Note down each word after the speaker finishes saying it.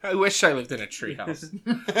I wish I lived in a treehouse.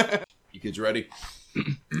 You kids ready?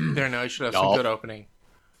 There, now you should have some good opening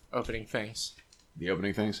things. The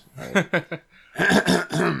opening things? All right.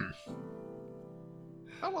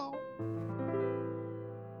 Hello.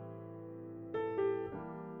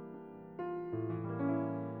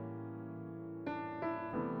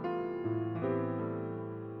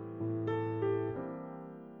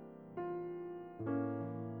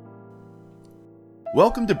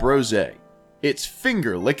 Welcome to Brose. It's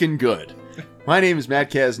finger licking good. My name is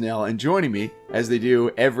Matt Casnell, and joining me, as they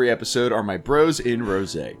do every episode, are my bros in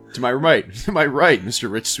Rose. To my right,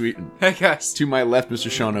 Mr. Rich Sweeten. Hey guys. To my left,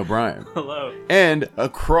 Mr. Sean O'Brien. Hello. And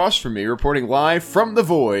across from me, reporting live from the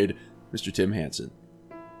void, Mr. Tim Hansen.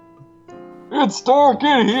 It's dark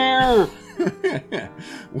in here!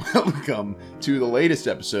 Welcome to the latest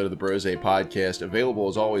episode of the Brose podcast, available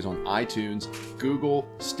as always on iTunes, Google,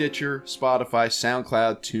 Stitcher, Spotify,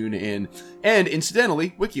 SoundCloud, TuneIn, and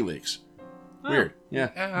incidentally, WikiLeaks. Weird.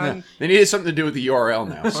 Yeah. They needed something to do with the URL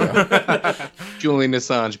now, so. Julian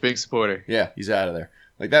Assange, big supporter. Yeah, he's out of there.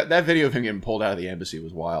 Like, that video of him getting pulled out of the embassy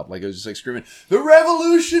was wild. Like, it was just like screaming, "The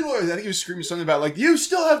revolution!" I think he was screaming something about, like, "You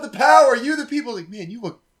still have the power! You the people!" Like, man, you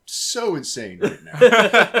look so insane right now.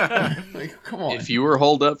 Like, come on. If you were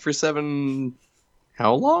holed up for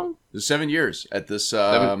how long? It was 7 years at this.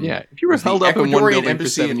 If you were held up in one Ecuadorian building for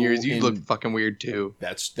embassy 7 years, in- you'd look fucking weird too.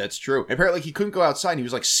 That's true. And apparently, he couldn't go outside. And he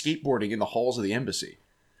was like skateboarding in the halls of the embassy.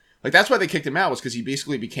 Like, that's why they kicked him out, was because he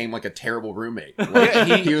basically became like a terrible roommate.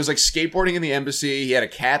 Like, he was like skateboarding in the embassy. He had a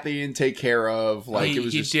cat that he didn't take care of. Like, he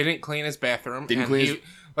just didn't clean his bathroom.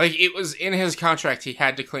 Like, it was in his contract. He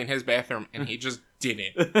had to clean his bathroom, and he just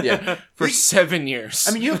didn't. Yeah, for 7 years.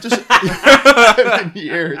 I mean, you have to 7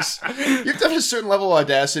 years. You have to have a certain level of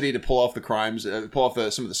audacity to pull off the crimes, pull off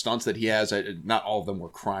some of the stunts that he has. Not all of them were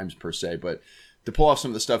crimes per se, but to pull off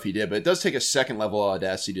some of the stuff he did. But it does take a second level of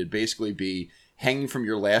audacity to basically be hanging from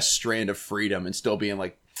your last strand of freedom and still being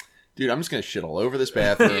like, dude, I'm just going to shit all over this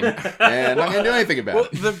bathroom, and I'm not going to do anything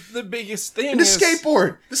about it. The biggest thing And is...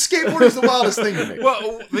 skateboard! The skateboard is the wildest thing to me.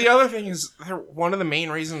 Well, the other thing is, one of the main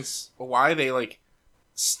reasons why they,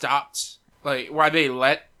 stopped, why they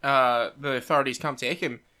let the authorities come take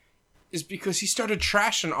him is because he started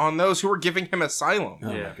trashing on those who were giving him asylum.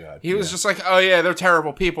 Oh, my God. He was just like, oh, yeah, they're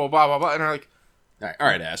terrible people, blah, blah, blah. And they're like... All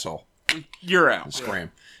right, asshole. You're out.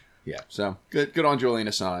 Scram. Yeah, so good on Julian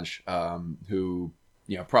Assange, who...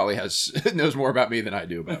 probably knows more about me than I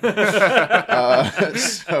do about me.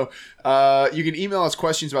 You can email us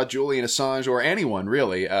questions about Julian Assange or anyone,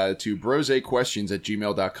 really, to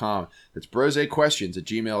brosequestions@gmail.com. That's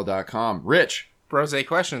brosequestions@gmail.com. Rich.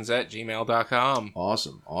 brosequestions@gmail.com.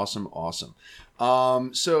 Awesome.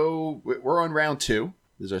 So we're on round 2.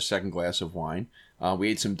 This is our second glass of wine. We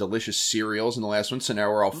ate some delicious cereals in the last one, so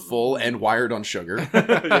now we're all full and wired on sugar.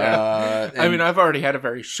 I mean, I've already had a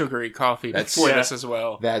very sugary coffee before this as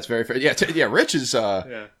well. That's very fair. Yeah, Rich is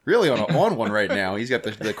really on one right now. He's got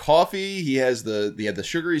the coffee. He has the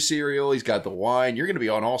sugary cereal. He's got the wine. You're going to be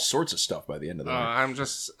on all sorts of stuff by the end of the night. I'm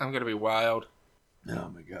going to be wild.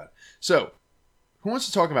 Oh my God. So, who wants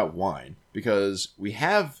to talk about wine? Because we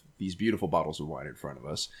have these beautiful bottles of wine in front of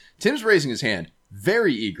us. Tim's raising his hand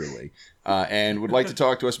very eagerly, and would like to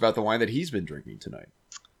talk to us about the wine that he's been drinking tonight.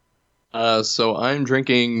 So I'm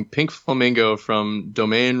drinking Pink Flamingo from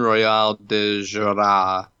Domaine Royal de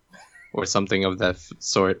Jura, or something of that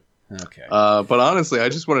sort. Okay. But honestly, I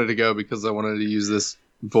just wanted to go because I wanted to use this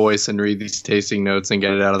voice and read these tasting notes and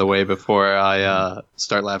get it out of the way before I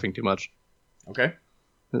start laughing too much. Okay.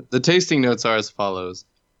 The tasting notes are as follows.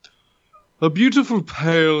 A beautiful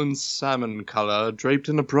pale and salmon color draped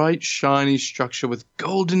in a bright, shiny structure with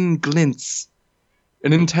golden glints.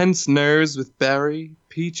 An intense nose with berry,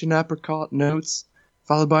 peach, and apricot notes,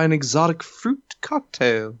 followed by an exotic fruit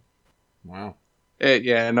cocktail. Wow.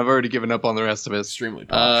 Yeah, and I've already given up on the rest of it. Extremely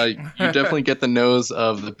posh. You definitely get the nose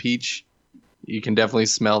of the peach. You can definitely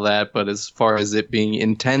smell that, but as far as it being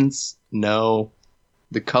intense, no.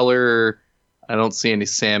 The color, I don't see any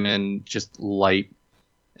salmon, just light.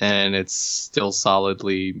 And it's still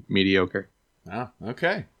solidly mediocre. Oh,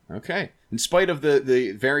 okay. In spite of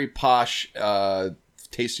the very posh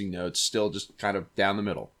tasting notes, still just kind of down the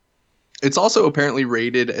middle. It's also apparently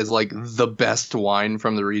rated as the best wine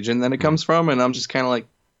from the region that it comes from, and I'm just kind of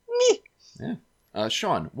meh. Yeah.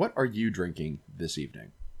 Sean, what are you drinking this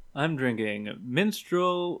evening? I'm drinking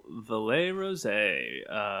Minstrel Valet Rosé,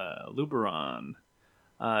 Luberon.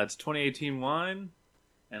 It's 2018 wine,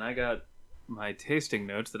 and I got my tasting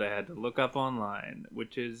notes that I had to look up online,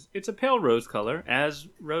 which is, it's a pale rose color, as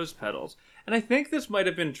rose petals. And I think this might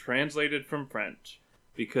have been translated from French,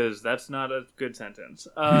 because that's not a good sentence.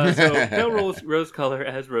 So pale rose color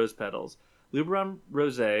has rose petals. Luberon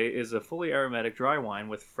Rosé is a fully aromatic dry wine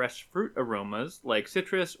with fresh fruit aromas like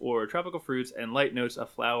citrus or tropical fruits and light notes of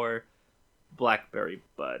flower, blackberry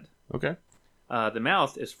bud. Okay. The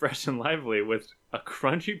mouth is fresh and lively with a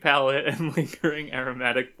crunchy palate and lingering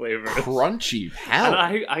aromatic flavors. Crunchy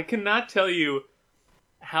palate. And I cannot tell you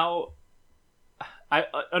how...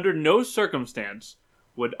 under no circumstance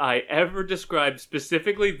would I ever describe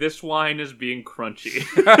specifically this wine as being crunchy.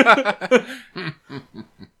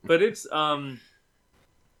 But it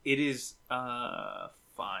is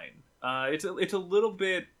fine. It's a little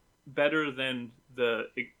bit better than the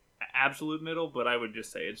absolute middle, but I would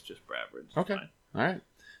just say it's just average. Okay. Fine. All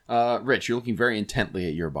right. Rich, you're looking very intently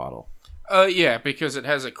at your bottle. Yeah, because it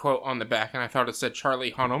has a quote on the back, and I thought it said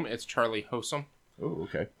Charlie Hunnam. It's Charlie Hossam. Oh,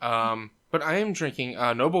 okay. But I am drinking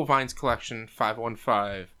Noble Vines Collection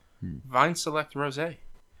 515 Vine Select Rosé.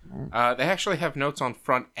 They actually have notes on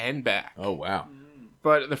front and back. Oh, wow.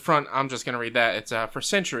 But the front, I'm just going to read that. It's for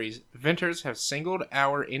centuries, vintners have singled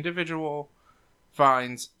our individual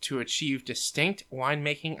vines to achieve distinct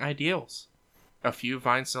winemaking ideals. A few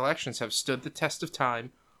vine selections have stood the test of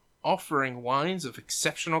time, offering wines of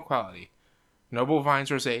exceptional quality. Noble Vines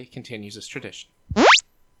Rosé continues this tradition.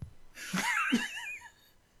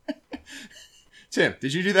 Tim,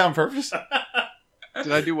 did you do that on purpose?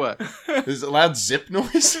 Did I do what? There's a loud zip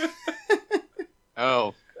noise.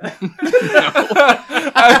 Oh. I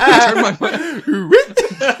turned my mic.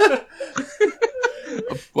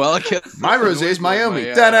 Well, I can't. My rosé is Miami.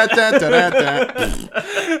 My, Da, da, da, da, da,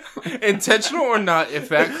 da. Intentional or not, if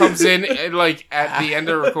that comes in like at the end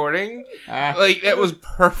of recording, like that was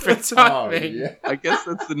perfect timing. Oh, yeah. I guess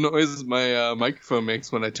that's the noise my microphone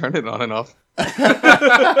makes when I turn it on and off.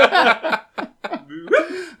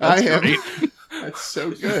 That's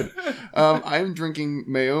so good. I am drinking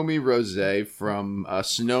Meiomi Rosé from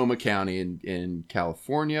Sonoma County in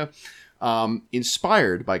California.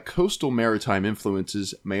 Inspired by coastal maritime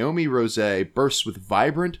influences, Meiomi Rosé bursts with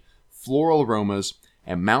vibrant floral aromas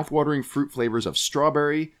and mouthwatering fruit flavors of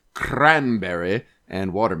strawberry, cranberry,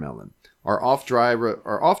 and watermelon. Our off-dry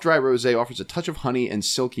rosé offers a touch of honey and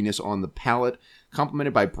silkiness on the palate,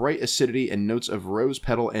 complemented by bright acidity and notes of rose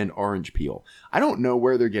petal and orange peel. I don't know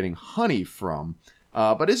where they're getting honey from,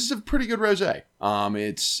 but this is a pretty good rosé.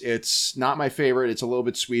 It's not my favorite. It's a little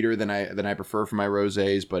bit sweeter than I prefer for my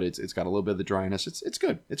rosés, but it's got a little bit of the dryness. It's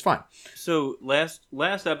good. It's fine. So last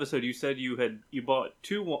episode you said you bought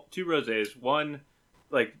two rosés, one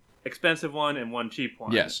like expensive one and one cheap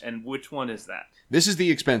one. Yes. And which one is that? This is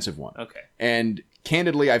the expensive one. Okay. And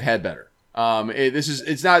candidly, I've had better.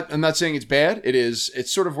 It's not. I'm not saying it's bad.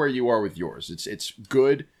 It's sort of where you are with yours. It's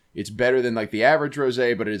good. It's better than like the average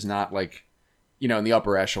rosé, but it is not like, in the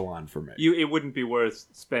upper echelon for me. It wouldn't be worth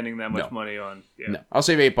spending that much money on. Yeah. No, I'll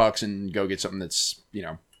save $8 and go get something that's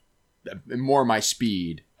more my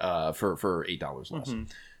speed for $8 less. Mm-hmm.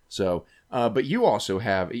 So, but you also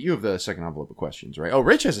have the second envelope of questions, right? Oh,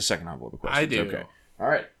 Rich has a second envelope of questions. I do. Okay. All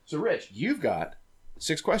right. So, Rich, you've got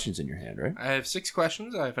 6 questions in your hand, right? I have 6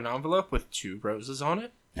 questions. I have an envelope with 2 roses on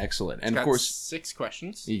it. Excellent. It's And got of course, 6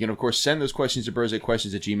 questions. you can, of course, send those questions to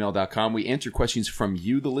birthsayquestions@gmail.com. We answer questions from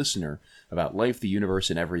you, the listener, about life, the universe,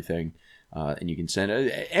 and everything. And you can send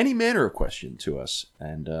any manner of question to us,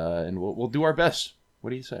 and we'll do our best. What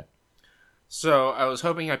do you say? So I was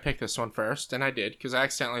hoping I picked this one first, and I did, because I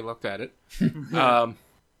accidentally looked at it.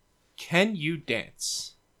 Can you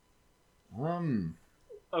dance?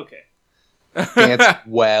 Okay. Dance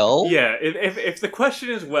well. Yeah. If the question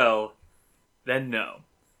is well, then no.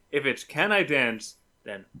 If it's can I dance,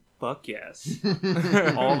 then fuck yes.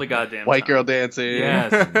 All the goddamn White time. girl dancing.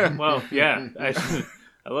 Yes. Well, yeah.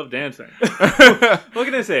 I love dancing. What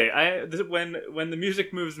can I say? When the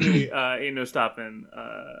music moves me, ain't no stopping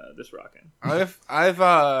this rocking.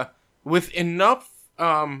 I've with enough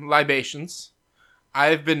libations,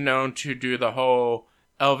 I've been known to do the whole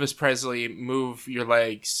Elvis Presley move your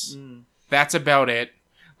legs. That's about it.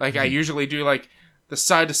 Like I usually do like the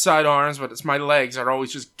side to side arms, but it's my legs are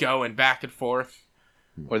always just going back and forth.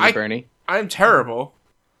 Or the Bernie. I'm terrible.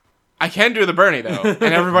 I can do the Bernie though, and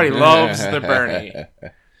everybody loves the Bernie.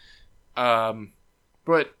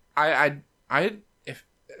 But I if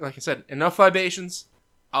like I said, enough libations,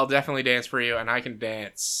 I'll definitely dance for you, and I can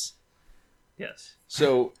dance. Yes.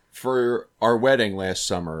 So for our wedding last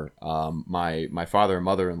summer, my father and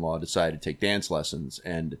mother-in-law decided to take dance lessons,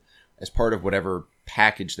 and as part of whatever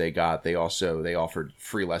package they got, they offered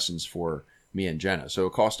free lessons for me and Jenna. So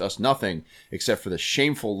it cost us nothing except for the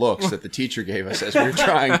shameful looks that the teacher gave us as we were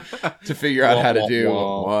trying to figure out how to do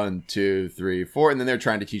 1, 2, 3, 4. And then they're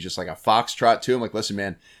trying to teach us like a foxtrot too. I'm like, listen,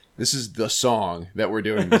 man, this is the song that we're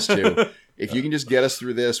doing this to. If you can just get us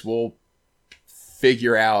through this, we'll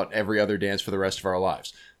figure out every other dance for the rest of our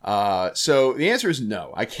lives. So the answer is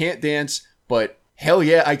no. I can't dance, but hell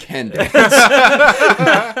yeah, I can dance.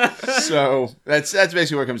 So that's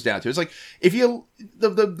basically what it comes down to. It's like if you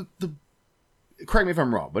the correct me if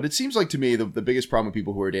I'm wrong, but it seems like to me the biggest problem with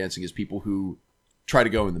people who are dancing is people who try to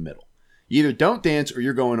go in the middle. You either don't dance or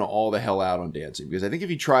you're going all the hell out on dancing. Because I think if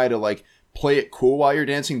you try to like play it cool while you're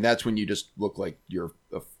dancing, that's when you just look like you're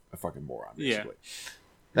a fucking moron. Basically.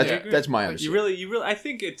 Yeah. That's my But understanding. you really, I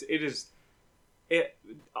think it is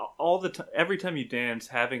all the time. Every time you dance,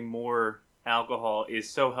 having more alcohol is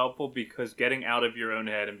so helpful because getting out of your own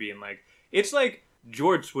head and being like, it's like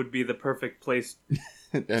Jorts would be the perfect place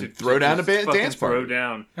And throw down a just dance fucking throw party.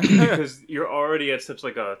 down because you're already at such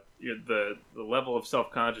like the level of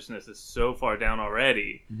self-consciousness is so far down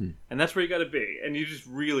already, and that's where you got to be, and you just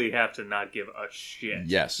really have to not give a shit.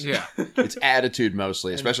 Yes. Yeah. It's attitude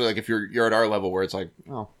mostly, especially like if you're at our level where it's like,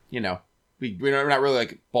 well, you know, we're not really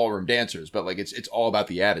like ballroom dancers, but like it's all about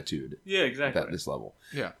the attitude Yeah, exactly. at this level.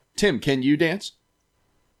 Yeah. Tim, can you dance?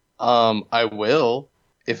 I will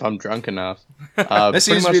if I'm drunk enough. That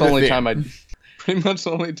seems to be the theme. Pretty much the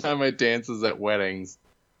only time I dance is at weddings,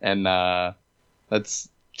 and that's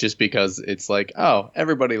just because it's like, oh,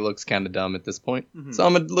 everybody looks kind of dumb at this point, so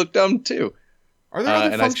I'm gonna look dumb too. Are there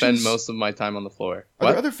other and functions? I spend most of my time on the floor. Are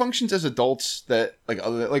there other functions as adults that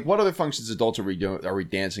what other functions as adults are we doing? Are we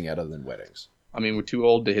dancing at other than weddings? I mean, we're too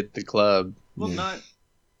old to hit the club. Well,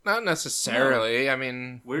 Not necessarily. I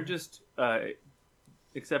mean, we're just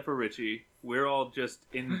except for Richie, we're all just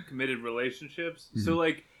in committed relationships. So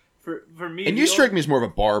like for me, And you strike me as more of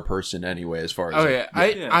a bar person anyway, as far as oh like,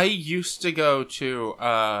 yeah, I used to go to,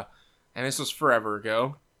 and this was forever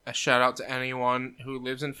ago. A shout out to anyone who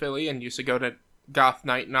lives in Philly and used to go to Goth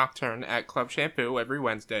Night Nocturne at Club Shampoo every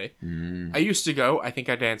Wednesday. I used to go. I think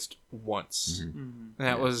I danced once. And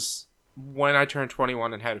that was when I turned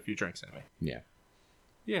 21 and had a few drinks in me.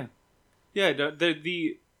 Yeah.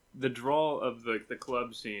 The draw of the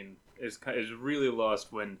club scene is really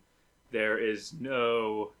lost when there is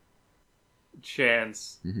no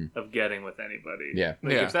chance of getting with anybody. Yeah.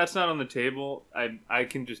 Like Yeah. if that's not on the table, I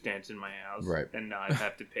can just dance in my house, Right. and not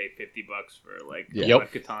have to pay $50 for like Yeah.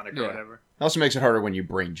 a tonic or Yeah. whatever. It also makes it harder when you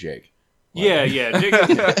bring Jake. Yeah, Jake,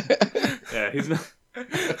 yeah, he's not.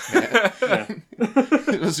 Yeah.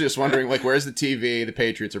 I was just wondering, like, where's the TV? The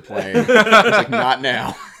Patriots are playing. It's like, not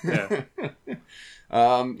now. Yeah.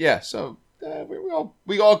 So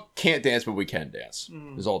we all can't dance, but we can dance.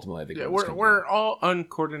 Is ultimately I think. Yeah, what this comes we're down all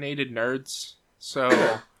uncoordinated nerds,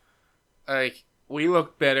 so like we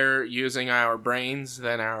look better using our brains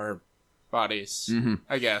than our bodies.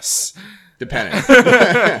 I guess. to. Depending.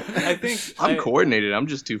 I think I'm coordinated. I'm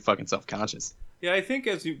just too fucking self-conscious. Yeah, I think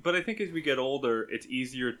as we get older, it's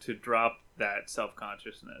easier to drop that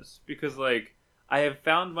self-consciousness because, like, I have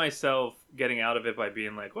found myself getting out of it by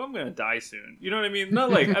being like, "Well, I'm gonna die soon." You know what I mean? Not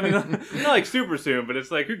like not like super soon, but it's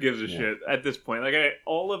like, who gives a shit at this point? Like,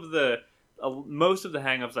 most of the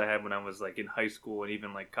hang-ups I had when I was like in high school and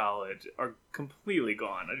even like college are completely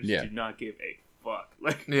gone. I just do not give a fuck.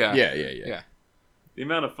 Like, Yeah. the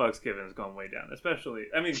amount of fucks given has gone way down. Especially,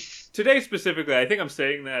 I mean, today specifically, I think I'm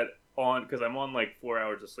saying that because I'm on like 4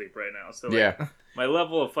 hours of sleep right now. So like, my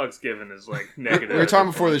level of fucks given is like negative. We were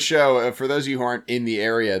talking before the show. For those of you who aren't in the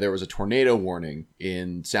area, there was a tornado warning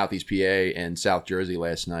in Southeast PA and South Jersey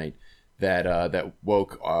last night that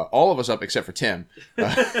woke all of us up except for Tim.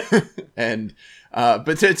 But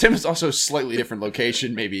Tim is also a slightly different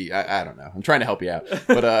location. Maybe I don't know. I'm trying to help you out,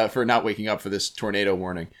 but for not waking up for this tornado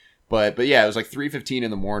warning. But yeah, it was like 3:15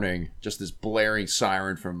 in the morning, just this blaring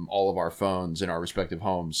siren from all of our phones in our respective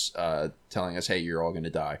homes telling us, hey, you're all going to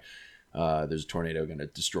die. There's a tornado going to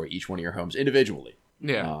destroy each one of your homes individually.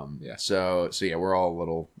 So yeah, we're all a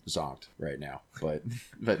little zonked right now. But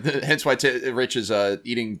hence why Rich is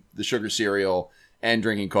eating the sugar cereal and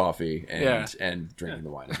drinking coffee and drinking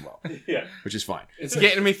the wine as well. Yeah. Which is fine. It's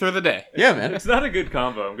getting me through the day. Yeah, man. It's not a good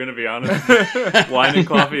combo. I'm gonna be honest. Wine and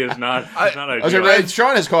coffee is not. It's not I was ideal. like,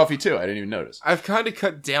 Sean has coffee too. I didn't even notice. I've kind of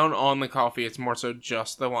cut down on the coffee. It's more so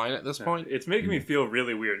just the wine at this point. It's making me feel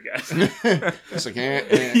really weird, guys. It's like,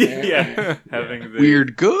 Having the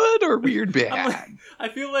Weird good or weird bad? I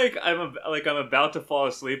feel like I'm about to fall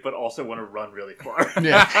asleep, but also want to run really far.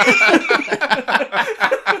 Yeah.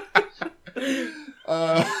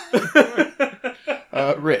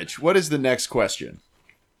 Rich, what is the next question?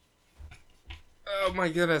 Oh my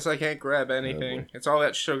goodness, I can't grab anything. It's all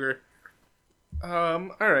that sugar.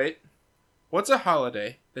 Alright. What's a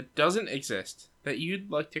holiday that doesn't exist that you'd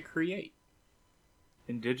like to create?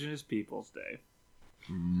 Indigenous Peoples Day.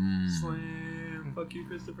 Slam. Fuck you,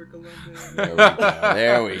 Christopher Columbus.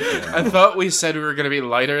 There we go. I thought we said we were going to be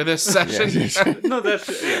lighter this session. Yeah. No, that's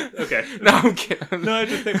okay. No, I'm kidding. No, I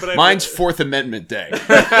just think, but Mine's Fourth Amendment Day. It's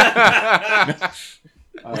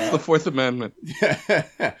the Fourth Amendment.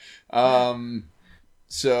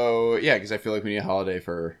 So yeah, because I feel like we need a holiday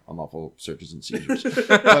for unlawful searches and seizures.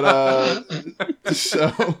 But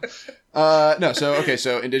so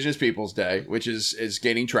Indigenous Peoples Day, which is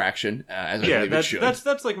gaining traction as I believe it should.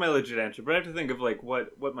 that's like my legit answer, but I have to think of like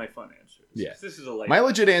what my fun answer is. Yeah. This is a light. My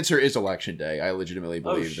legit answer is Election Day. I legitimately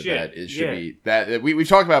believe shit. that it should be that we've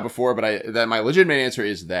talked about it before, but that my legitimate answer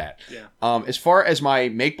is that. Yeah. As far as my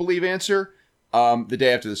make believe answer, the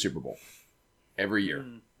day after the Super Bowl, every year,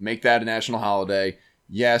 make that a national holiday.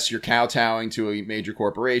 Yes, you're kowtowing to a major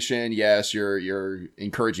corporation. Yes, you're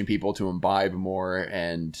encouraging people to imbibe more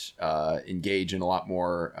and engage in a lot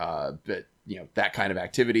more, that kind of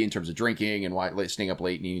activity in terms of drinking and staying up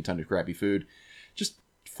late and eating a ton of crappy food. Just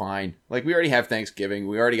fine. Like, we already have Thanksgiving.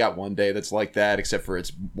 We already got one day that's like that, except for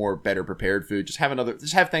it's more better prepared food. Just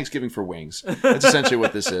have Thanksgiving for wings. That's essentially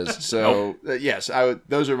what this is. So yes,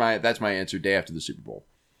 that's my answer. Day after the Super Bowl.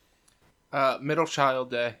 Middle Child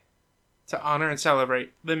Day. To honor and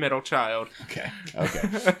celebrate the middle child. Okay.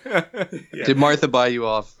 Yeah. Did Martha buy you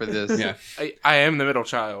off for this? Yeah. I am the middle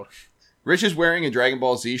child. Rich is wearing a Dragon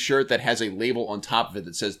Ball Z shirt that has a label on top of it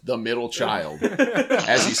that says "The Middle Child"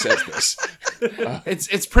 as he says this.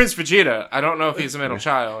 It's Prince Vegeta. I don't know if he's a middle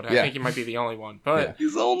child. I Yeah. think he might be the only one. But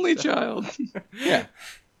He's the only child. Yeah.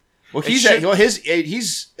 Well, It should-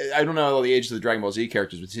 he's I don't know the age of the Dragon Ball Z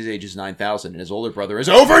characters, but his age is 9,000, and his older brother is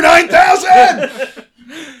over 9,000.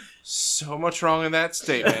 so much wrong in that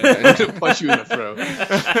statement. I need to punch you in the throat. I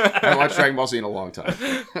haven't watched Dragon Ball Z in a long time.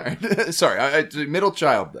 All right. Sorry, Middle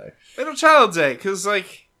Child Day. Middle Child Day, because,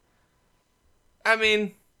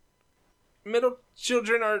 middle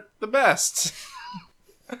children are the best.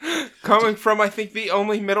 Coming from, I think, the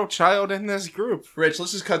only middle child in this group. Rich,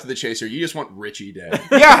 let's just cut to the chase here. You just want Richie Day.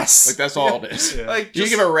 Yes! Like, that's all it is. Yeah. Like, You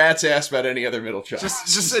just, give a rat's ass about any other middle child.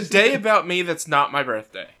 just a day about me that's not my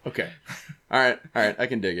birthday. Okay. All right. I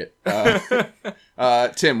can dig it.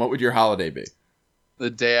 Tim, what would your holiday be? The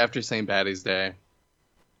day after St. Patty's Day.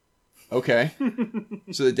 Okay.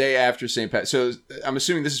 So the day after St. Pat. So I'm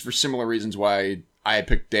assuming this is for similar reasons why I had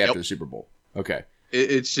picked day after the Super Bowl. Okay.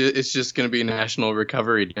 It's just going to be National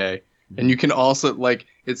Recovery Day. And you can also,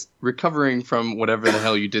 it's recovering from whatever the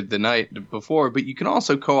hell you did the night before, but you can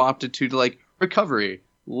also co-opt it to, recovery.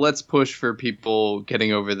 Let's push for people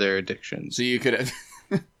getting over their addictions. So you could.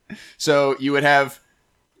 So you would have.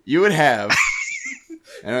 And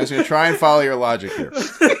I was going to try and follow your logic here.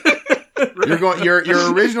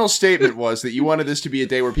 Your original statement was that you wanted this to be a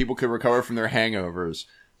day where people could recover from their hangovers,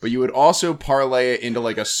 but you would also parlay it into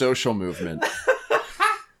a social movement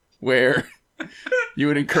where you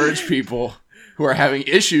would encourage people who are having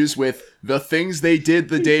issues with the things they did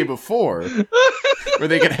the day before, where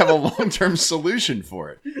they could have a long-term solution for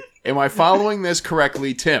it. Am I following this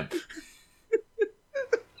correctly, Tim?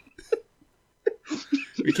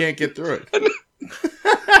 We can't get through it.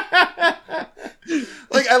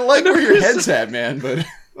 I like where your head's at, man, but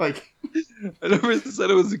I never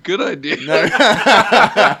said it was a good idea. no.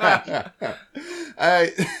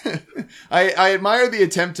 I admire the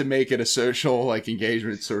attempt to make it a social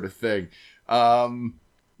engagement sort of thing.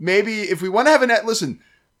 Maybe if we want to have listen,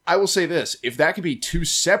 I will say this: if that could be two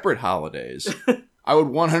separate holidays, I would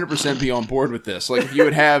 100% be on board with this. If you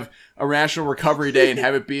would have a National Recovery Day and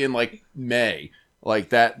have it be in May.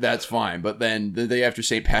 That's fine, but then the day after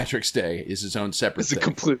St. Patrick's Day is its own separate It's a thing.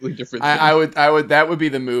 completely different thing. I would that would be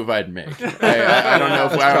the move I'd make. I don't know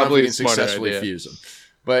if probably we a can smarter successfully idea. fuse them.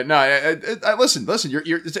 But no, I listen.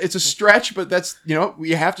 It's a stretch, but that's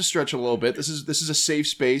we have to stretch a little bit. This is a safe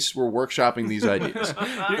space. We're workshopping these ideas.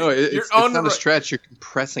 No, it's on not the a stretch. You're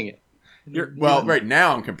compressing it. Right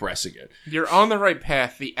now I'm compressing it. You're on the right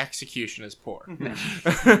path. The execution is poor.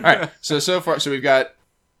 All right. So far, we've got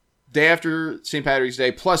day after St. Patrick's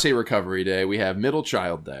Day plus a recovery day. We have Middle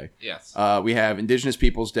Child Day. Yes. We have Indigenous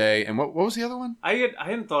Peoples Day, and what was the other one? I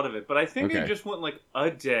hadn't thought of it, but I think Okay. I just want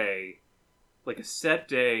a day, a set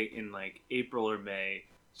day in April or May,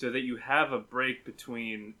 so that you have a break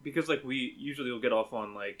between, because we usually will get off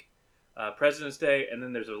on President's Day, and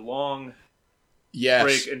then there's a long Yes.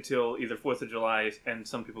 break until either 4th of July, and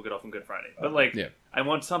some people get off on Good Friday. But yeah. I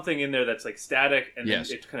want something in there that's static, and Yes.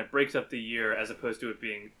 then it kind of breaks up the year, as opposed to it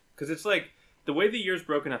being, because it's the way the year's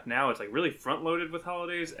broken up now, it's like really front loaded with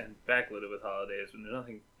holidays and back loaded with holidays, and there's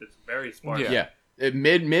nothing. It's very sparse. Yeah.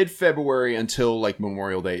 Mid February until like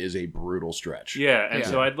Memorial Day is a brutal stretch. Yeah, and Yeah.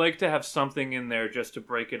 so I'd like to have something in there just to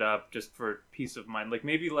break it up, just for peace of mind. Like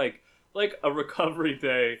maybe like a recovery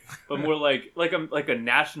day, but more like a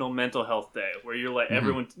national mental health day where you're like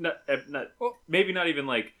everyone not maybe not even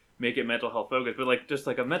like make it mental health focused, but like just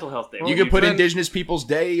like a mental health day. You could put then- Indigenous Peoples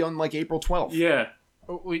Day on like April 12th. yeah.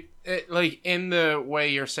 Like in the way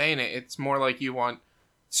you're saying it, it's more like you want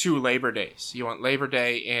 2 Labor Days. You want Labor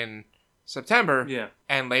Day in September, Yeah.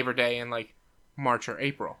 and Labor Day in like March or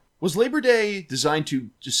April. Was Labor Day designed to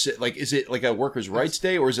just sit, like, is it like a workers' rights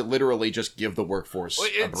day, or is it literally just give the workforce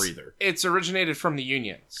a breather? It's originated from the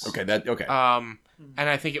unions. Okay, And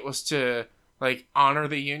I think it was to like honor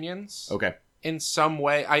the unions okay. in some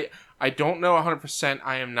way. I don't know 100%.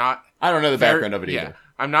 I am not. I don't know the background of it either.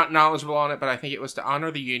 I'm not knowledgeable on it, but I think it was to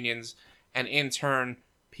honor the unions, and in turn,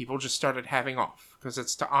 people just started having off because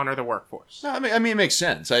it's to honor the workforce. No, I mean it makes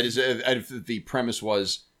sense. If the premise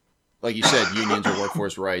was, like you said, unions or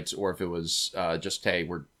workforce rights, or if it was just, hey,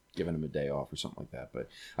 we're giving them a day off or something like that. But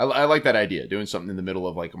I like that idea, doing something in the middle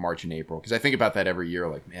of like March and April, because I think about that every year.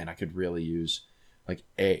 Like, man, I could really use like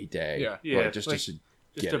a day. Yeah. Yeah, Like, just just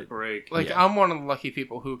get a it. break. Like Yeah. I'm one of the lucky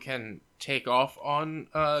people who can take off on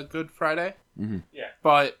Good Friday. Mhm. Yeah.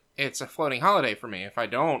 But it's a floating holiday for me. If I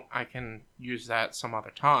don't, I can use that some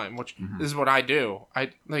other time, which Mhm. is what I do.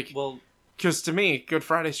 I like Well, because to me, Good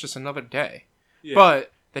Friday's just another day. yeah.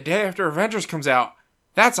 But the day after Avengers comes out,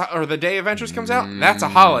 or the day Avengers comes out, that's a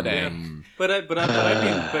holiday. Mm.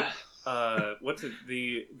 What's it?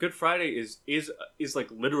 The Good Friday is like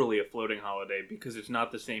literally a floating holiday because it's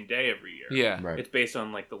not the same day every year. Yeah. Right. It's based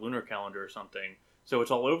on like the lunar calendar or something. So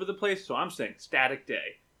it's all over the place. So I'm saying static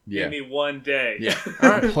day. Yeah. Give me one day. Yeah.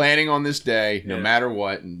 Alright. Planning on this day, no Yeah. matter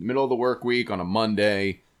what, in the middle of the work week, on a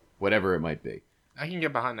Monday, whatever it might be. I can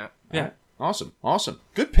get behind that. Yeah. Awesome.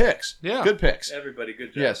 Good picks. Yeah. Good picks. Everybody, good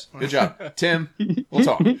job. Yes. Good job. Tim, we'll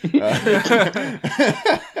talk.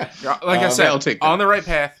 Yeah, like I said, I'll take that. on the right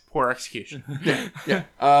path, poor execution.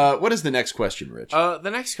 yeah. What is the next question, Rich? The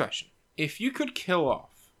next question: if you could kill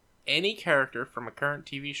off any character from a current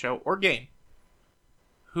TV show or game,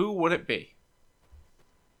 who would it be?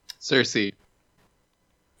 Cersei.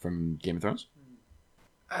 From Game of Thrones?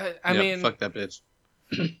 I Yeah, mean, fuck that bitch.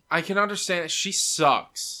 I can understand it. She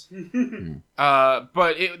sucks.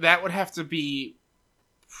 But that would have to be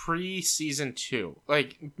pre-season 2,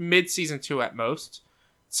 like mid-season 2 at most,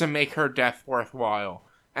 to make her death worthwhile.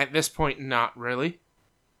 At this point, not really.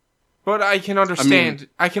 But I can understand.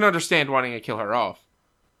 I can understand wanting to kill her off.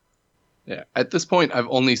 Yeah. At this point, I've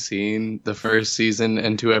only seen the first season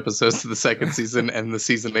and 2 episodes of the second season and the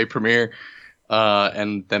season 8 premiere.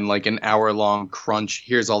 And then like an hour-long crunch.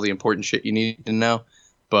 Here's all the important shit you need to know.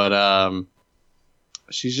 But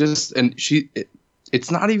she's just, and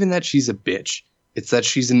it's not even that she's a bitch. It's that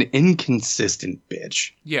she's an inconsistent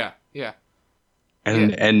bitch. Yeah.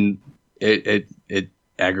 And it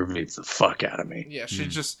aggravates the fuck out of me. Yeah,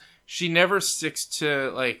 she never sticks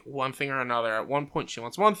to like one thing or another. At one point she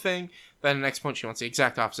wants one thing, then the next point she wants the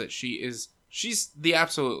exact opposite. She's the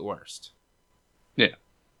absolute worst. Yeah.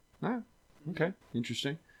 Okay.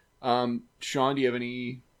 Interesting. Sean, do you have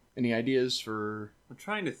any ideas for... I'm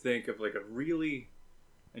trying to think of like a really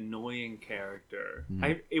annoying character.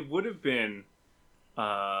 Mhm. It would have been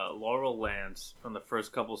Laurel Lance from the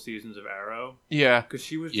first couple seasons of Arrow. Yeah. Because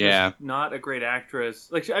she was Yeah. just not a great actress.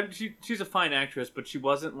 Like she's a fine actress, but she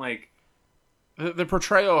wasn't like The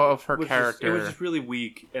portrayal of her it character. was just really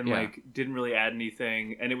weak and Yeah. like didn't really add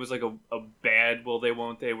anything. And it was like a bad will they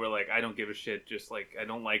won't they where like I don't give a shit. Just like I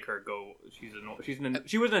don't like her. Go. She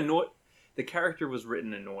was annoying. The character was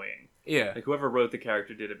written annoying. yeah. Like whoever wrote the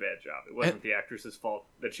character did a bad job. It wasn't the actress's fault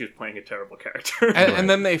that she was playing a terrible character. And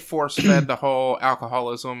then they force fed the whole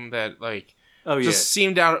alcoholism that like oh yeah. just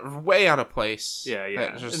seemed way out of place. Yeah, yeah.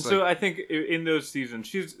 That And just, so I think in those seasons,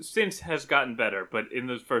 she's since has gotten better, but in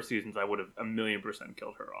those first seasons, I would have 1,000,000%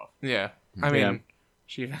 killed her off. yeah. I mean, Yeah.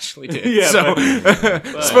 she eventually did. Yeah, So,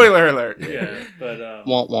 but- spoiler alert. Yeah, but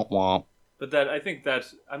Womp womp womp. but that I think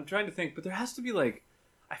that's I'm trying to think, but there has to be like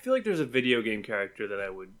I feel like there's a video game character that I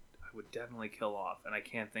would definitely kill off, and I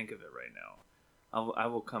can't think of it right now. I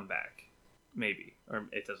will come back, maybe, or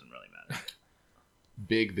it doesn't really matter.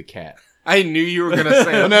 Big the Cat? I knew you were gonna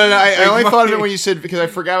say. Oh, no, I Big only thought of it Monkey. when you said, because I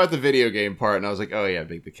forgot about the video game part, and I was like, oh yeah,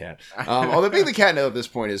 Big the Cat. Although Big the Cat now at this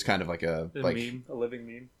point is kind of like a Meme, a living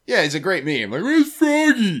meme. yeah, it's a great meme. Like, where's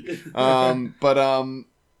Froggy?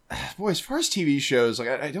 Boy, as far as TV shows, like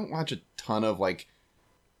I don't watch a ton of like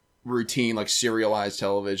routine, like serialized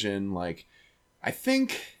television. Like, I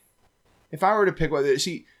think if I were to pick one,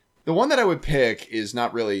 see, the one that I would pick is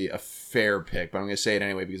not really a fair pick, but I'm going to say it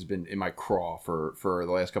anyway because it's been in my craw for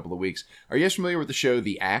the last couple of weeks. Are you guys familiar with the show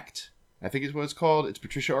The Act? I think is what it's called. It's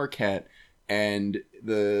Patricia Arquette, and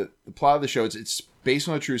the plot of the show, it's based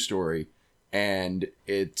on a true story, and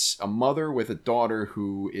it's a mother with a daughter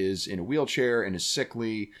who is in a wheelchair and is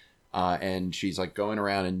sickly, and she's like going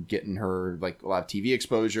around and getting her like a lot of TV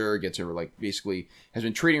exposure, gets her like basically has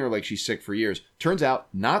been treating her like she's sick for years. Turns out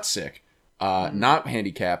not sick. Not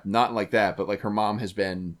handicapped, not like that, but like her mom has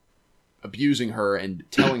been abusing her and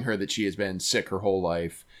telling her that she has been sick her whole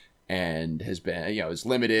life and has been, is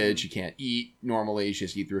limited. She can't eat normally. She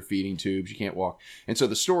has to eat through a feeding tube. She can't walk. And so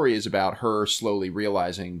the story is about her slowly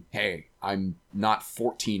realizing, hey, I'm not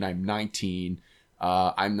 14, I'm 19.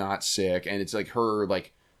 I'm not sick. And it's like her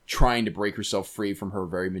like trying to break herself free from her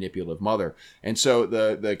very manipulative mother. And so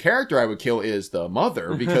the character I would kill is the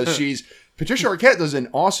mother because Patricia Arquette does an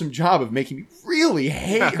awesome job of making me really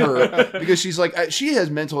hate her because she's like, she has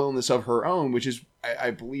mental illness of her own, which is, I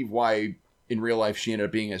believe, why in real life she ended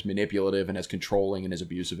up being as manipulative and as controlling and as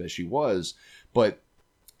abusive as she was. But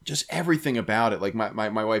just everything about it, like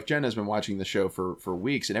my wife Jen has been watching the show for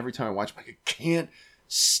weeks, and every time I watch, I'm like, I can't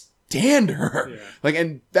stand her. Yeah. Like,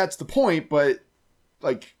 and that's the point, but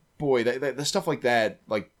like, boy, the stuff like that,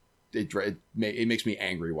 like, it makes me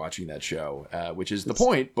angry watching that show, which is the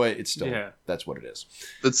point, but it's still, that's what it is.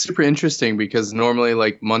 That's super interesting because normally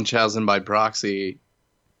like Munchausen by proxy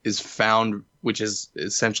is found, which is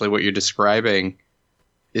essentially what you're describing,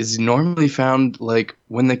 is normally found like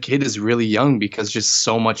when the kid is really young because just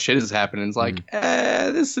so much shit has happened. And it's like,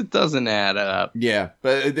 it doesn't add up. Yeah,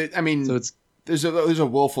 but I mean, so it's, there's a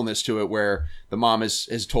willfulness to it where the mom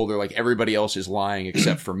has told her like everybody else is lying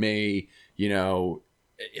except for me,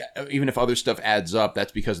 even if other stuff adds up,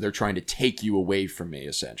 that's because they're trying to take you away from me,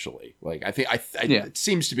 essentially. Like, I think it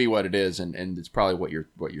seems to be what it is, and it's probably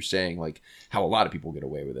what you're saying, like how a lot of people get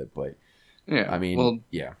away with it. But yeah, I mean,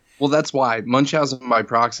 well, that's why Munchausen by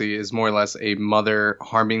proxy is more or less a mother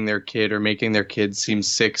harming their kid or making their kid seem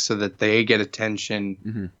sick so that they get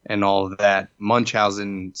attention and all of that.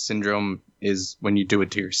 Munchausen syndrome is when you do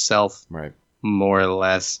it to yourself, right? More or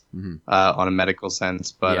less, on a medical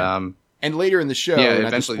sense, but And later in the show,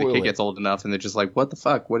 eventually the kid gets old enough and they're just like, what the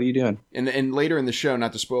fuck? What are you doing? And later in the show,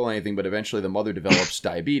 not to spoil anything, but eventually the mother develops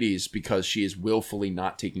diabetes because she is willfully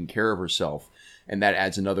not taking care of herself. And that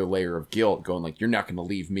adds another layer of guilt, going like, you're not going to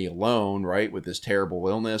leave me alone, right? With this terrible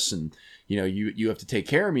illness. And, you have to take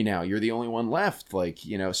care of me now. You're the only one left. Like,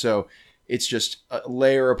 so it's just a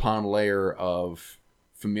layer upon layer of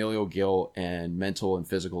familial guilt and mental and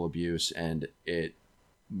physical abuse. And it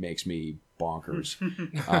makes me bonkers.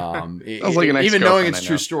 Even knowing it's a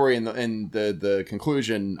true story and the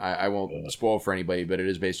conclusion, I won't spoil for anybody, but it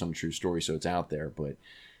is based on a true story, so it's out there. But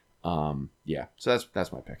so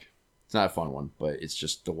that's my pick. It's not a fun one, but it's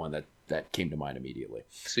just the one that came to mind immediately.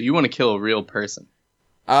 So you want to kill a real person?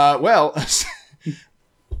 Well,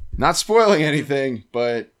 not spoiling anything,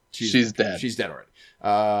 but she's dead. She's dead already.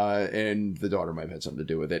 And the daughter might have had something to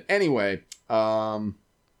do with it. Anyway, so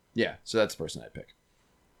that's the person I pick.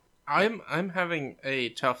 I'm having a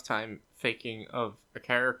tough time thinking of a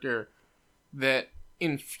character that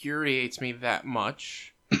infuriates me that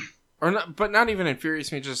much, or not, but not even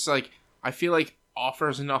infuriates me. Just like I feel like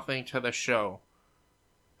offers nothing to the show.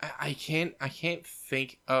 I can't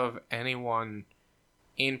think of anyone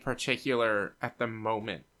in particular at the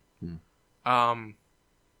moment.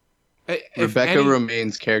 Rebecca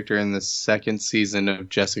Romijn's character in the second season of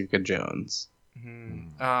Jessica Jones.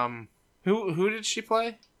 Who did she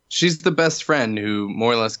play? She's the best friend who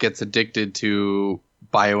more or less gets addicted to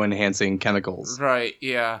bioenhancing chemicals. Right,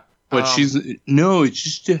 yeah. But no, it's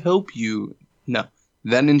just to help you. No.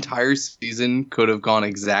 That entire season could have gone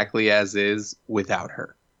exactly as is without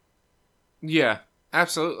her. Yeah,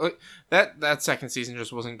 absolutely. That second season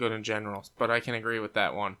just wasn't good in general, but I can agree with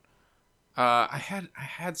that one. I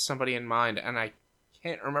had somebody in mind, and I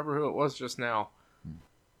can't remember who it was just now.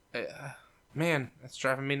 Man, that's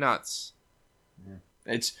driving me nuts. Yeah.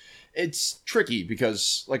 It's tricky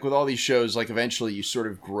because like with all these shows, like eventually you sort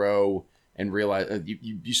of grow and realize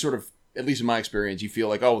you sort of, at least in my experience, you feel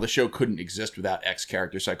like, oh, the show couldn't exist without X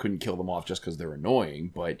character, so I couldn't kill them off just because they're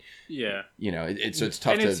annoying. But it's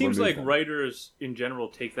tough. And it seems like them. Writers in general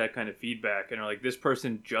take that kind of feedback and are like, this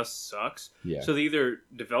person just sucks. Yeah. So they either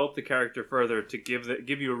develop the character further to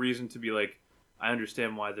give you a reason to be like, I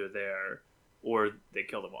understand why they're there, or they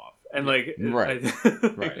kill them off. And like, right,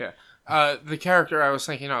 right, yeah. The character I was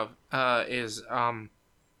thinking of is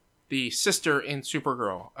the sister in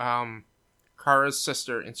Supergirl. Kara's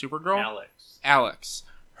sister in Supergirl. Alex.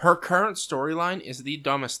 Her current storyline is the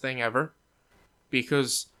dumbest thing ever.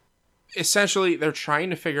 because essentially they're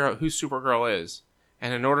trying to figure out who Supergirl is.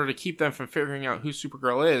 And in order to keep them from figuring out who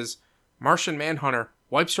Supergirl is, Martian Manhunter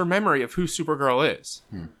wipes her memory of who Supergirl is.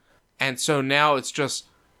 And so now it's just,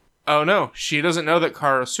 oh no, she doesn't know that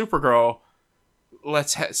Kara's Supergirl.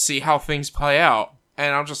 Let's see how things play out.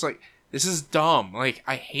 And I'm just like, this is dumb. Like,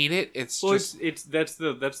 I hate it. It's just...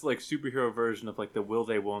 that's like superhero version of like the will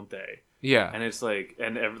they, won't they. Yeah. And it's like,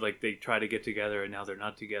 like they try to get together and now they're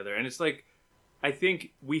not together. And it's like, I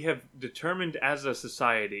think we have determined as a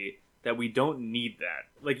society that we don't need that.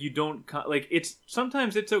 Like, you don't, like,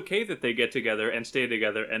 sometimes it's okay that they get together and stay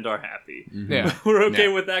together and are happy. Yeah. We're okay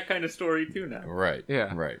with that kind of story too now. Right.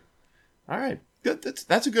 Yeah. Right. All right. Good.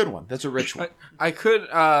 That's a good one. That's a rich one. I could,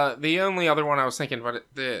 the only other one I was thinking about,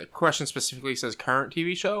 the question specifically says current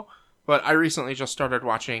TV show, but I recently just started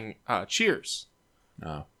watching Cheers.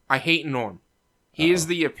 Oh. I hate Norm. He is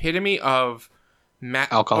the epitome of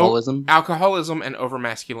Alcoholism? Alcoholism and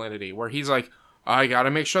over-masculinity, where he's like, I gotta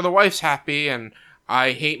make sure the wife's happy, and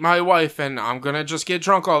I hate my wife, and I'm gonna just get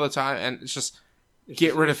drunk all the time, and it's just...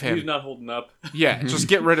 Get rid of him. He's not holding up. Yeah, just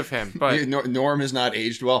get rid of him. But Norm has not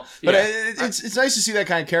aged well. But it's nice to see that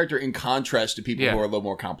kind of character in contrast to people who are a little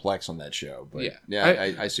more complex on that show. But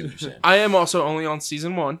I see what you're saying. I am also only on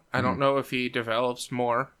season 1. I don't know if he develops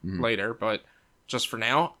more later, but just for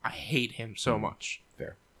now, I hate him so much.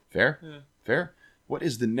 Fair. What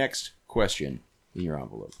is the next question in your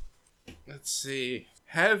envelope? Let's see.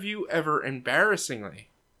 Have you ever embarrassingly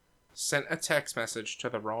sent a text message to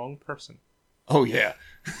the wrong person? Oh, yeah.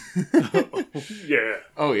 Yeah.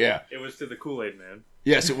 Oh, yeah. It was to the Kool-Aid Man.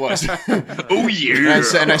 Yes, it was. Oh, yeah.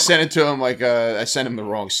 And I sent it to him like, I sent him the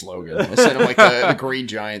wrong slogan. I sent him like the Green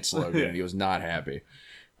Giant slogan, and he was not happy.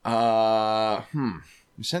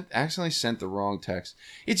 Accidentally sent the wrong text.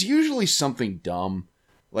 It's usually something dumb.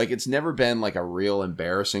 Like, it's never been like a real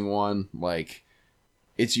embarrassing one. Like,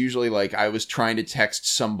 it's usually like I was trying to text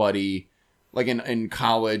somebody... Like in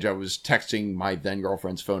college, I was texting my then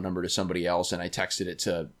girlfriend's phone number to somebody else, and I texted it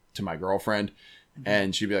to my girlfriend,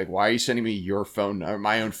 and she'd be like, "Why are you sending me your phone or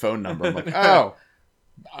my own phone number?" I'm like, "Oh,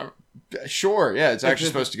 sure, yeah, it's actually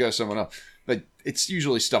supposed to go to someone else." But it's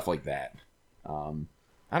usually stuff like that.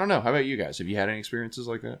 I don't know. How about you guys? Have you had any experiences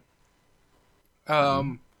like that?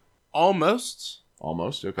 Almost.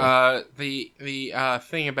 Almost. Okay. The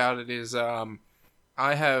thing about it is, I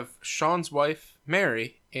have Sean's wife,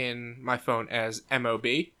 Mary, in my phone as MOB,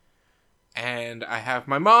 and I have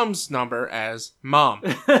my mom's number as Mom.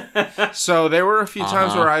 So there were a few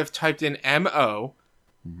times where I've typed in MO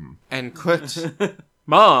and clicked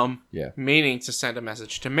Mom, meaning to send a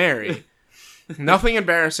message to Mary. Nothing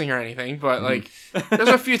embarrassing or anything, but like, there's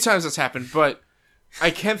a few times that's happened, but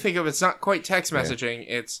I can think of it's not quite text messaging,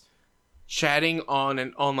 it's chatting on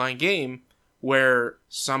an online game where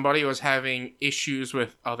somebody was having issues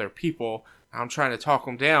with other people. I'm trying to talk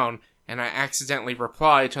them down, and I accidentally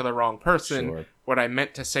reply to the wrong person what I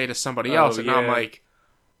meant to say to somebody else, and I'm like,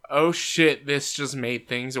 oh shit, this just made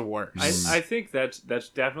things worse. I think that's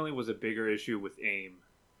definitely was a bigger issue with AIM.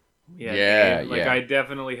 Yeah. Like, I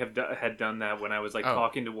definitely had done that when I was like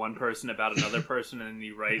talking to one person about another person, and then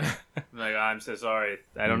you write like, I'm so sorry,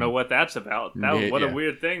 I don't know what that's about. What a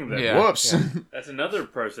weird thing. Whoops. Yeah. That's another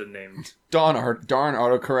person named darn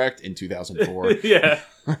autocorrect in 2004. Yeah.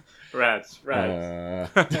 Rats. Use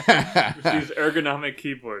ergonomic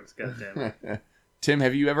keyboards, goddammit. Tim,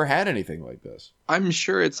 have you ever had anything like this? I'm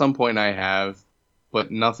sure at some point I have,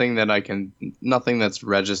 but nothing that's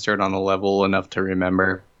registered on a level enough to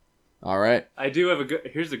remember. All right. I do have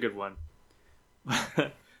here's a good one.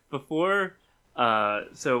 Before,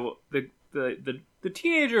 so the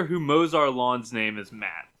teenager who mows our lawn's name is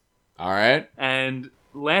Matt. All right. And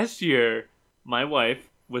last year, my wife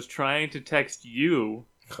was trying to text you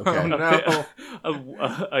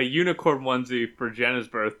a unicorn onesie for Jenna's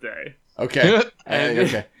birthday. Okay. And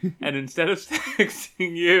instead of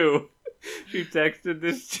texting you, she texted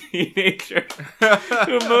this teenager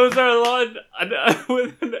who mows our lawn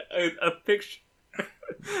with a picture.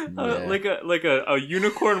 Like a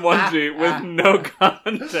unicorn onesie with no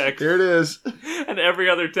context. Here it is. And every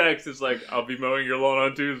other text is like, I'll be mowing your lawn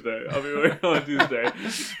on Tuesday.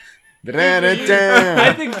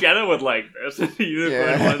 I think Jenna would like this.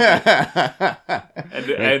 Unicorn onesie.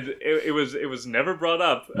 And it was never brought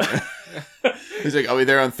up. He's like, I'll be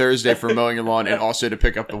there on Thursday for mowing your lawn and also to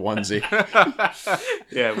pick up the onesie.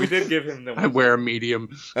 Yeah, we did give him the onesie. I wear a medium.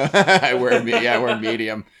 I wear a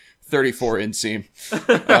medium. 34 inseam.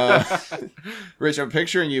 Rich, I'm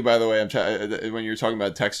picturing you, by the way, when you're talking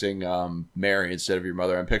about texting Mary instead of your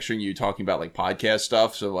mother, I'm picturing you talking about like podcast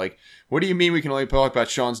stuff. So like, what do you mean we can only talk about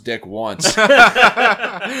Sean's dick once?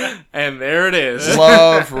 And there it is.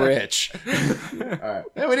 Love Rich. All right.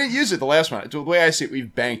 Yeah, we didn't use it the last one. The way I see it,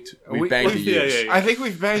 we've banked a use. I think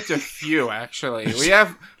we've banked a few, actually. We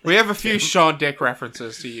have a few Sean Dick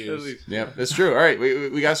references to use. Yeah, that's true. All right,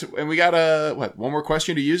 we got one more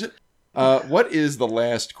question to use it. What is the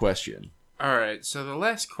last question? All right, so the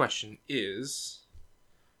last question is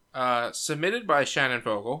submitted by Shannon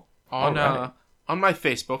Vogel on my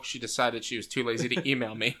Facebook. She decided she was too lazy to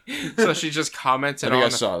email me, so she just commented I think I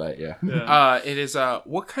saw that. Yeah. It is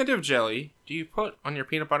what kind of jelly do you put on your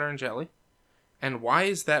peanut butter and jelly, and why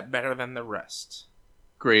is that better than the rest?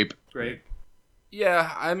 Grape.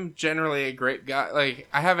 Yeah, I'm generally a grape guy. Like,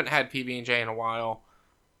 I haven't had PB&J in a while,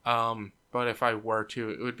 but if I were to,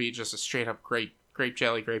 it would be just a straight up grape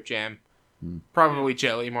jelly, grape jam. Probably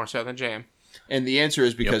jelly more so than jam. And the answer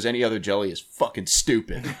is because any other jelly is fucking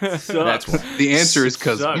stupid. That's why. The answer is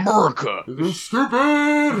because America is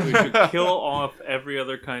stupid. We should kill off every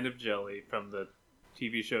other kind of jelly from the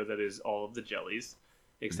TV show that is all of the jellies,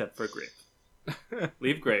 except for grape.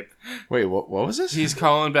 Leave grape. Wait, what was this? He's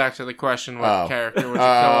calling back to the question, what character would you kill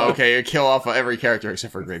off? Okay, you kill off every character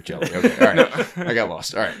except for grape jelly. Okay, all right. I got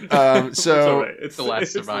lost. All right. So it's all right. It's the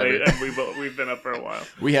last survivor. Late, and we've been up for a while.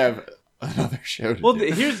 We have another show to Well,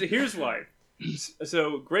 do. here's why.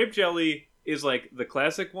 So grape jelly is like the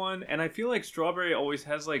classic one, and I feel like strawberry always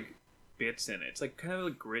has like bits in it. It's like kind of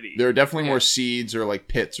like gritty. There are definitely more seeds or like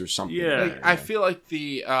pits or something. Yeah. Like, I feel like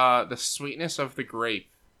the sweetness of the grape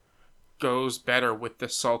goes better with the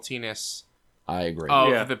saltiness I agree.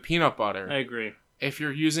 of the peanut butter. I agree. If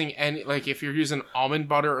you're using if you're using almond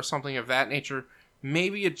butter or something of that nature,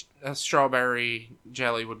 maybe a strawberry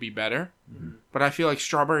jelly would be better. Mm-hmm. But I feel like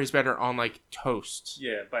strawberry is better on like toast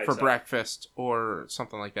By for itself. breakfast or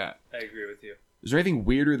something like that. I agree with you. Is there anything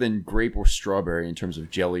weirder than grape or strawberry in terms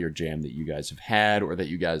of jelly or jam that you guys have had or that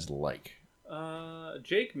you guys like?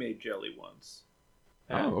 Jake made jelly once.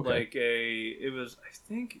 Oh, okay. I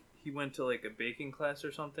think he went to like a baking class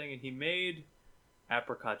or something, and he made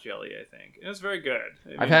apricot jelly, I think. It was very good.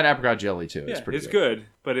 I've had apricot jelly too. Yeah, It's pretty it's good.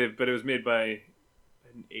 good, but it was made by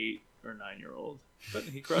an 8 or 9-year-old. But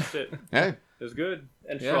he crushed it. Hey, It was good.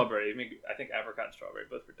 And Yeah. strawberry. I think apricot and strawberry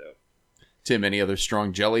both were dope. Tim, any other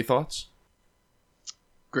strong jelly thoughts?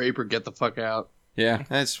 Grape or get the fuck out. Yeah,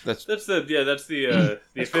 that's That's the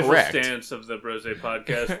official correct. stance of the Brose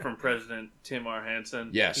podcast from President Tim R.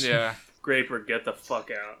 Hansen. yes, Yeah. Grape or get the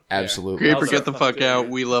fuck out. absolutely. Grape or Also- get the fuck out.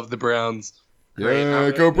 We love the Browns.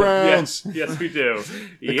 Yeah, go Browns! Yes, we do.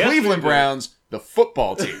 The Cleveland Browns, the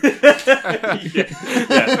football team. yeah.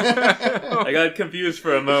 I got confused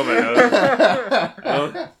for a moment.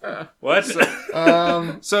 What?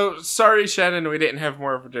 So sorry, Shannon, we didn't have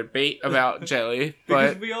more of a debate about jelly,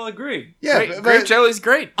 Because but we all agree. Yeah, grape jelly's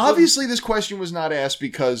great. obviously this question was not asked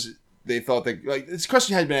because they thought that this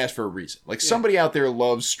question had been asked for a reason. Like somebody out there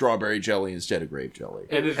loves strawberry jelly instead of grape jelly.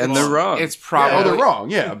 It is And they're wrong. It's Oh, probably they're wrong.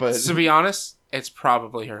 Yeah, but To be honest, it's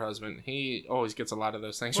probably her husband. He always gets a lot of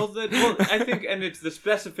those things. Well, I think, and it's the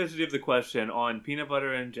specificity of the question on peanut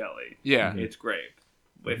butter and jelly. Yeah. It's grape.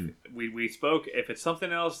 If we spoke, if it's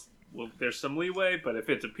something else, well, there's some leeway. But if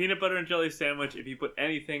it's a peanut butter and jelly sandwich, if you put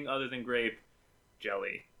anything other than grape,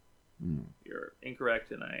 jelly, you're incorrect,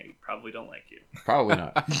 and I probably don't like you. probably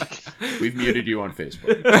not. We've muted you on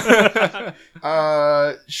Facebook.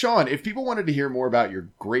 Sean, if people wanted to hear more about your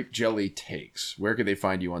grape jelly takes, where could they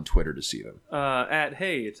find you on Twitter to see them? At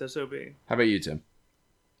hey, it's SOB. How about you, Tim?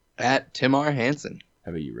 At Tim R. Hansen. How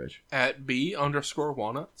about you, Rich? At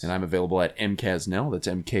B_walnuts. And I'm available at MKasnell. That's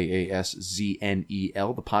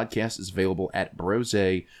MKASZNEL. The podcast is available at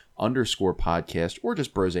Brose_podcast or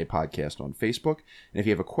just Brose Podcast on Facebook. And if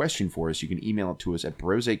you have a question for us, you can email it to us at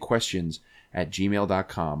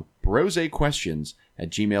brosequestions@gmail.com.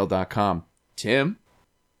 Brosequestions@gmail.com. Tim?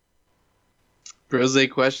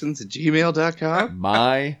 BroseQuestions@gmail.com.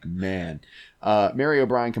 My man. Mary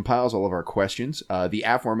O'Brien compiles all of our questions. The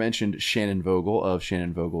aforementioned Shannon Vogel of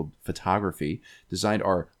Shannon Vogel Photography designed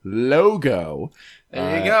our logo.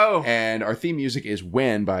 There you go. And our theme music is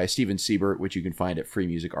When by Steven Siebert, which you can find at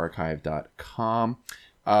freemusicarchive.com.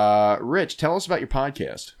 Rich, tell us about your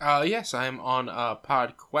podcast. Yes, I'm on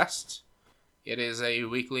PodQuest. It is a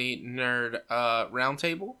weekly nerd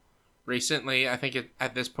roundtable. Recently, I think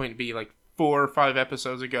at this point it'd be like 4 or 5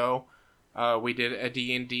 episodes ago, we did a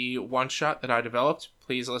D&D one-shot that I developed.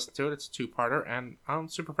 Please listen to it. It's a 2-parter, and I'm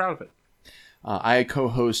super proud of it. I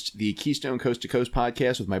co-host the Keystone Coast to Coast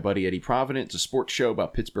podcast with my buddy Eddie Provident. It's a sports show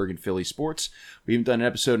about Pittsburgh and Philly sports. We haven't done an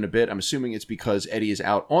episode in a bit. I'm assuming it's because Eddie is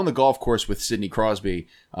out on the golf course with Sidney Crosby,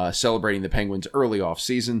 celebrating the Penguins' early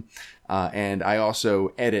off-season. And I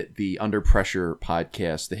also edit the Under Pressure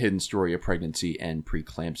podcast, The Hidden Story of Pregnancy and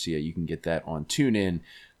Preeclampsia. You can get that on TuneIn,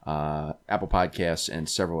 Apple Podcasts, and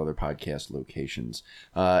several other podcast locations.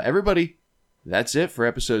 Everybody, that's it for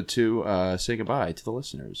episode 2. Say goodbye to the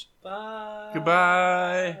listeners. Bye.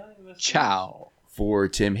 Goodbye. Ciao. For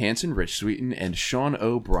Tim Hansen, Rich Sweeten, and Sean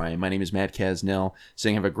O'Brien, my name is Matt Casnell,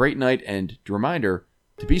 saying have a great night, and a reminder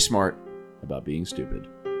to be smart about being stupid.